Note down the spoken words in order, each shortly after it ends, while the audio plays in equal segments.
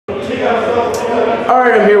All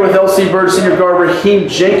right, I'm here with LC Bird senior guard Raheem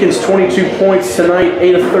Jenkins, 22 points tonight,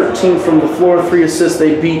 8 of 13 from the floor, 3 assists.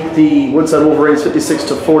 They beat the Woodside Wolverines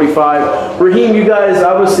 56-45. Raheem, you guys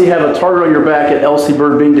obviously have a target on your back at LC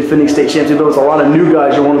Bird being defending state champions. Though it's a lot of new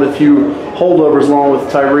guys, you're one of the few holdovers along with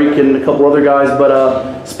Tyreek and a couple other guys.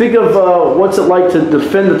 But speak of what's it like to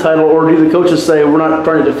defend the title, or do the coaches say we're not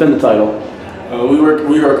trying to defend the title? We work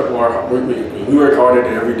hard at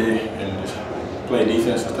it every day and just play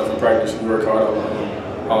defense and stuff in practice. We work hard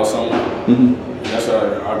all summer. And that's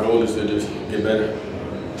our goal is to just get better.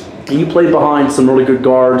 And you played behind some really good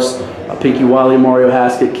guards, Pinky Wiley, Mario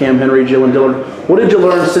Haskett, Cam Henry, Jalen Dillard. What did you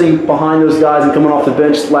learn sitting behind those guys and coming off the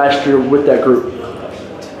bench last year with that group? I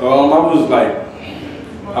learned a lot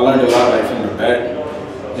from the back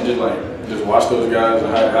and just watch those guys and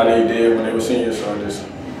how they did when they were seniors. So I just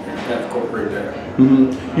incorporate that.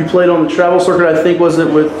 You played on the travel circuit, I think, was it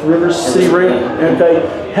with Rivers City Ring? Okay.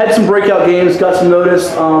 Had some breakout games, got some notice.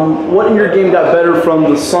 What in your game got better from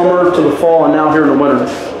the summer to the fall and now here in the winter?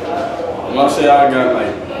 I'll say I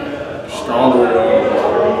got stronger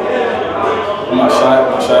on my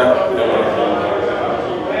shot,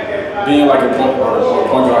 being a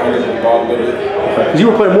point guard, hitting the ball a little bit. Because you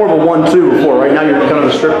were playing more of a 1-2 before, right? Now you're kind of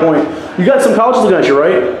a strict point. You got some colleges looking at you,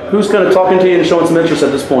 right? Who's kind of talking to you and showing some interest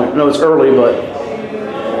at this point? I know it's early, but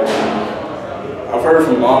I've heard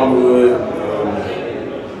from Longwood,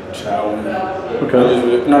 Chowan. Okay.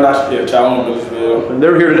 Chowan, Millersville. They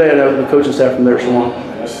were here today. I know the coaching staff from there, Shalom.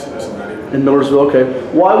 That's about it. In Millersville, okay.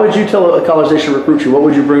 Why would you tell a college they should recruit you? What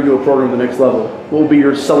would you bring to a program at the next level? What would be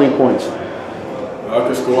your selling points? I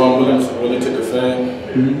can score. I'm willing to defend.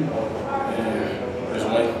 And just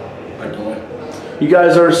win. Like to win. You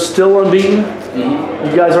guys are still unbeaten.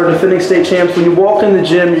 You guys are defending state champs. When you walk in the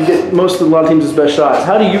gym, you get most of a lot of teams' best shots.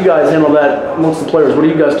 How do you guys handle that amongst the players? What do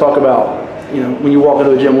you guys talk about? You know, when you walk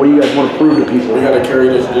into the gym, what do you guys want to prove to people? We got to carry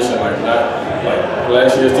this tradition like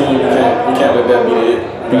last year's team. We can't let that be it.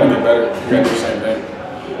 We got to get better. We got to do the same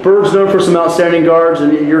thing. Bird's known for some outstanding guards,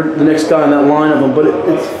 and you're the next guy in that line of them. But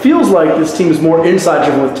it feels like this team is more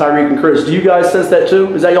inside-driven with Tyreek and Chris. Do you guys sense that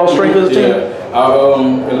too? Is that y'all strength as a team? Yeah.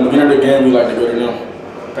 In the beginning of the game, we like to go to them,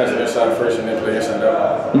 pass it inside first, and then play inside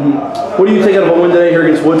out. What do you take out of a win today here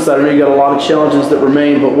against Woodside? I know you got a lot of challenges that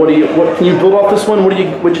remain, but what can you build off this one? What'd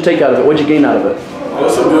you take out of it? What'd you gain out of it? Well,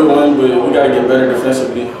 it's a good one, but we got to get better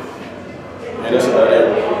defensively, and that's about it.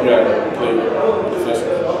 We got to play defensively.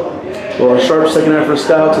 Well, a sharp second half for the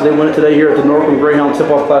Scouts. They win it today here at the Greyhound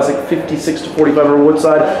Tip-Off Classic, 56-45 over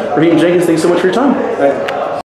Woodside. Raheem Jenkins, thanks so much for your time. Thank you.